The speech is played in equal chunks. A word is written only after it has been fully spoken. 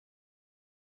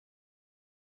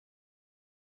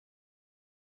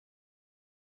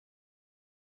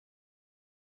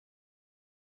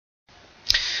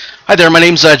Hi there, my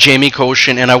name's Jamie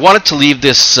Koshin, and I wanted to leave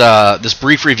this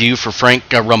brief review for Frank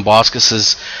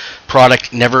Rumboskis's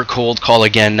product, Never Cold Call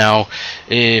Again. Now,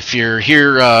 if you're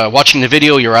here watching the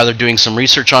video, you're either doing some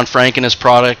research on Frank and his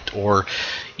product, or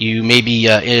you may be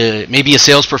maybe a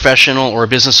sales professional or a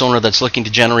business owner that's looking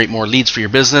to generate more leads for your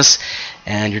business,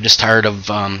 and you're just tired of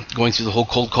going through the whole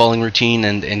cold calling routine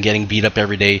and getting beat up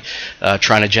every day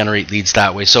trying to generate leads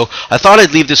that way. So I thought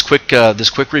I'd leave this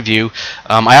quick review.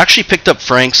 I actually picked up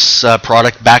Frank's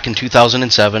product back in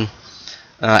 2007.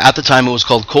 At the time, it was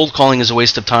called Cold Calling is a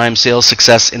Waste of Time, Sales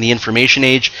Success in the Information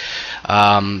Age.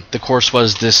 The course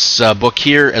was this book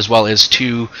here, as well as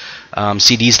two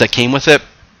CDs that came with it.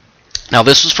 Now,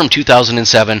 this was from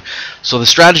 2007, so the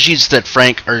strategies that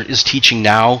Frank is teaching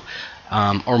now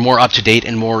are more up to date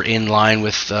and more in line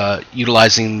with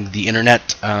utilizing the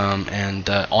internet and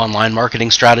online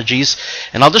marketing strategies.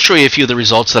 And I'll just show you a few of the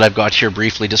results that I've got here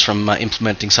briefly just from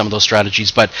implementing some of those strategies.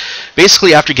 But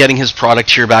basically, after getting his product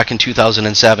here back in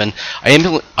 2007,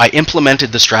 I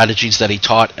implemented the strategies that he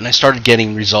taught, and I started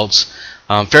getting results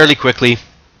fairly quickly.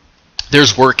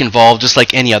 There's work involved, just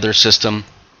like any other system.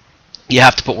 You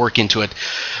have to put work into it,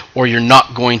 or you're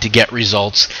not going to get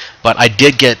results. But I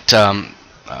did get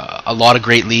a lot of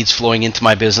great leads flowing into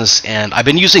my business, and I've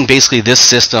been using basically this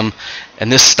system and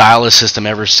this style of system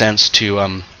ever since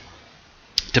to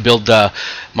build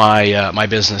my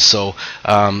business. So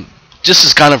this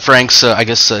is kind of Frank's, I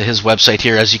guess, his website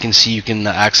here. As you can see, you can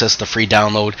access the free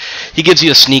download. He gives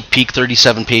you a sneak peek,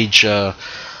 37-page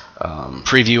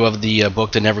preview of the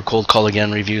book, the Never Cold Call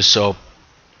Again review. So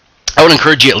I would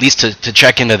encourage you at least to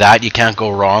check into that. You can't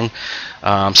go wrong.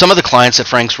 Some of the clients that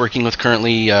Frank's working with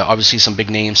currently, obviously some big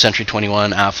names, Century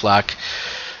 21, Aflac,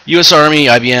 U.S. Army,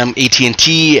 IBM,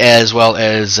 AT&T, as well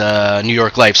as New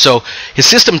York Life. So his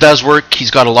system does work.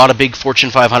 He's got a lot of big Fortune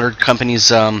 500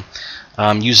 companies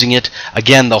using it.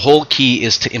 Again, the whole key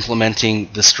is to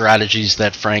implementing the strategies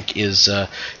that Frank is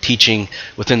teaching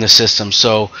within the system.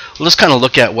 So let's kind of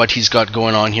look at what he's got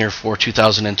going on here for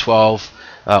 2012.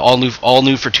 All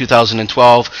new for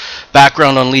 2012.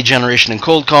 Background on lead generation and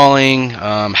cold calling.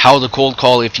 How to cold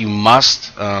call if you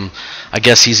must. I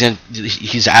guess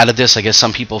he's added this. I guess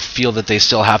some people feel that they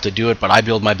still have to do it, but I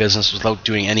build my business without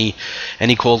doing any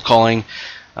cold calling.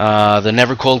 The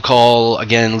Never Cold Call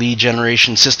Again lead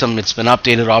generation system, it's been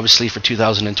updated obviously for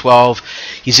 2012.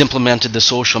 He's implemented the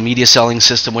social media selling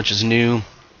system, which is new,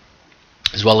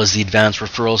 as well as the advanced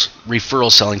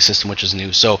referral selling system, which is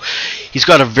new. So he's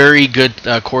got a very good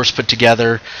course put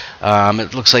together.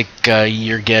 It looks like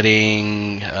you're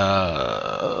getting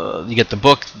you get the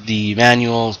book, the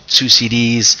manual, 2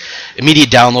 CDs, immediate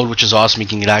download, which is awesome. You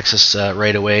can get access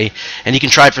right away, and you can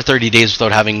try it for 30 days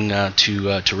without having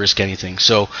to risk anything.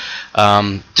 So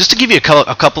just to give you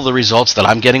a couple of the results that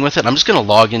I'm getting with it, I'm just going to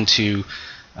log into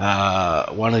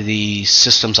one of the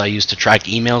systems I use to track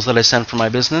emails that I send for my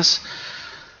business.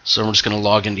 So I'm just going to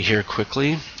log into here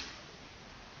quickly.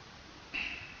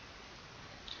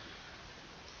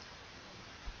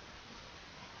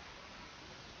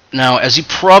 Now, as you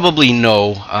probably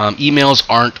know, emails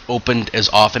aren't opened as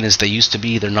often as they used to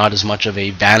be. They're not as much of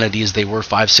a vanity as they were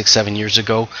 5, 6, 7 years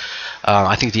ago.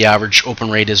 I think the average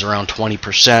open rate is around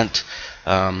 20%.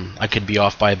 I could be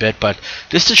off by a bit, but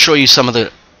just to show you some of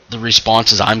the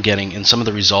responses I'm getting and some of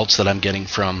the results that I'm getting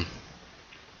from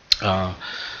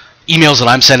emails that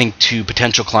I'm sending to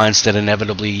potential clients that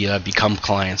inevitably become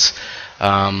clients.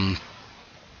 Some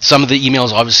of the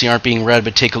emails obviously aren't being read,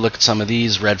 but take a look at some of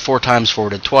these. Read 4 times,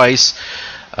 forwarded twice.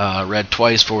 Read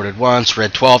twice, forwarded once.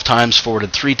 Read 12 times,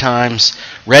 forwarded 3 times.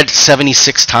 Read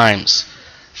 76 times,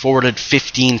 forwarded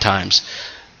 15 times.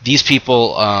 These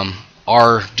people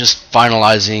are just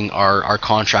finalizing our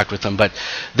contract with them, but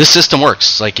this system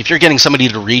works. Like, if you're getting somebody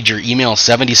to read your email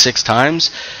 76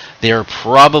 times, they're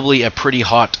probably a pretty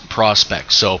hot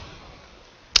prospect. So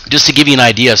just to give you an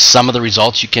idea of some of the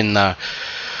results you can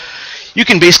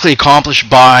basically accomplish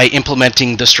by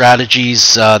implementing the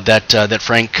strategies that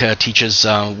Frank teaches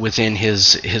within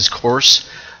his course.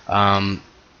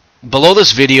 Below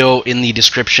this video in the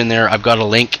description there, I've got a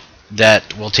link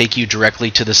that will take you directly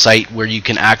to the site where you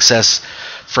can access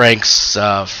Frank's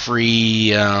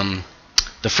free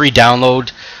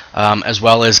download, as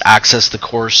well as access the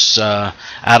course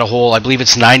at a whole. I believe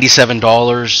it's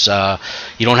 $97.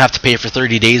 You don't have to pay for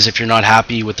 30 days if you're not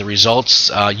happy with the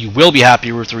results. You will be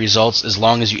happy with the results as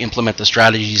long as you implement the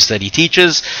strategies that he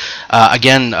teaches.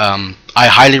 Again, I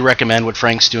highly recommend what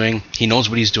Frank's doing. He knows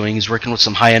what he's doing. He's working with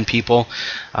some high-end people.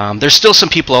 There's still some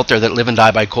people out there that live and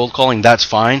die by cold calling. That's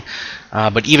fine.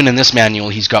 But even in this manual,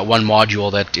 he's got one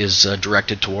module that is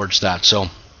directed towards that. So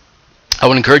I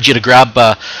would encourage you to grab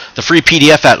the free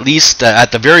PDF at least,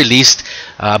 at the very least,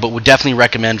 but would definitely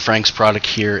recommend Frank's product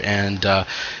here and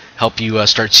help you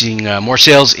start seeing more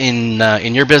sales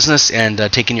in your business and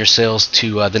taking your sales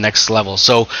to the next level.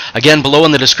 So again, below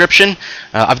in the description,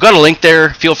 I've got a link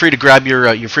there. Feel free to grab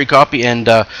your free copy, and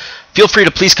feel free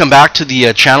to please come back to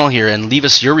the channel here and leave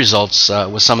us your results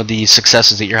with some of the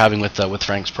successes that you're having with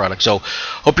Frank's product. So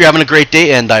hope you're having a great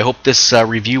day, and I hope this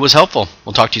review was helpful.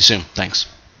 We'll talk to you soon. Thanks.